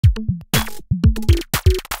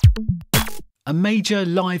A major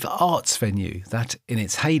live arts venue that, in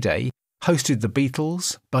its heyday, hosted the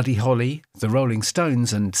Beatles, Buddy Holly, the Rolling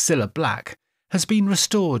Stones and Cilla Black, has been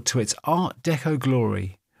restored to its Art Deco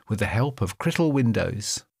glory with the help of Crittall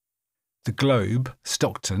windows. The Globe,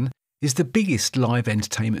 Stockton, is the biggest live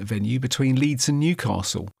entertainment venue between Leeds and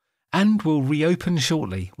Newcastle and will reopen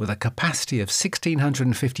shortly with a capacity of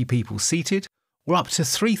 1,650 people seated or up to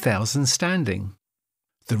 3,000 standing.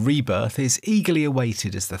 The rebirth is eagerly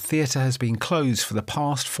awaited as the theatre has been closed for the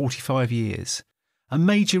past 45 years. A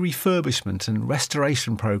major refurbishment and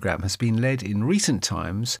restoration programme has been led in recent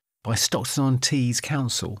times by Stockton-on-Tees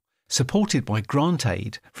Council, supported by grant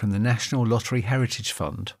aid from the National Lottery Heritage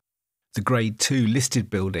Fund. The Grade 2 listed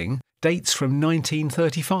building dates from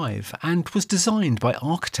 1935 and was designed by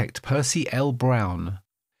architect Percy L. Brown.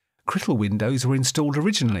 Crittall windows were installed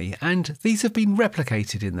originally, and these have been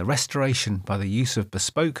replicated in the restoration by the use of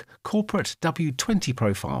bespoke corporate W20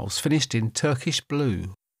 profiles finished in Turkish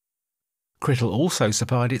blue. Crittall also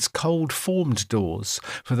supplied its cold-formed doors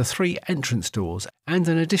for the 3 entrance doors and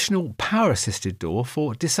an additional power-assisted door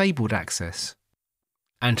for disabled access.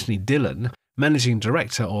 Anthony Dillon, managing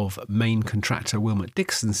director of main contractor Wilmot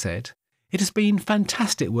Dixon, said, "It has been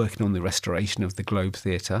fantastic working on the restoration of the Globe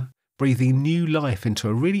Theatre, breathing new life into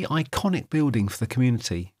a really iconic building for the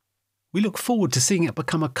community. We look forward to seeing it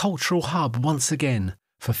become a cultural hub once again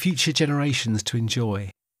for future generations to enjoy."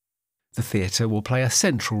 The theatre will play a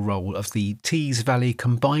central role of the Tees Valley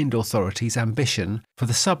Combined Authority's ambition for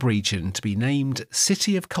the sub-region to be named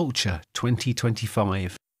City of Culture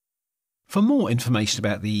 2025. For more information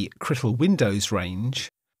about the Crittall Windows range,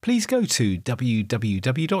 please go to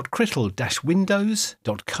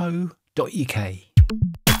www.crittall-windows.co.uk.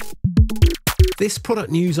 This Product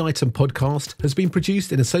News Item podcast has been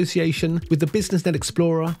produced in association with the BusinessNet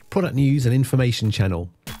Explorer Product News and Information channel.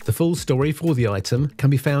 The full story for the item can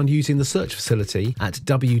be found using the search facility at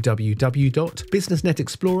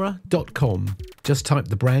www.businessnetexplorer.com. Just type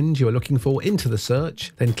the brand you are looking for into the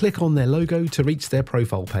search, then click on their logo to reach their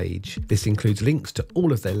profile page. This includes links to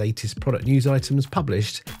all of their latest product news items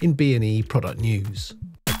published in B&E Product News.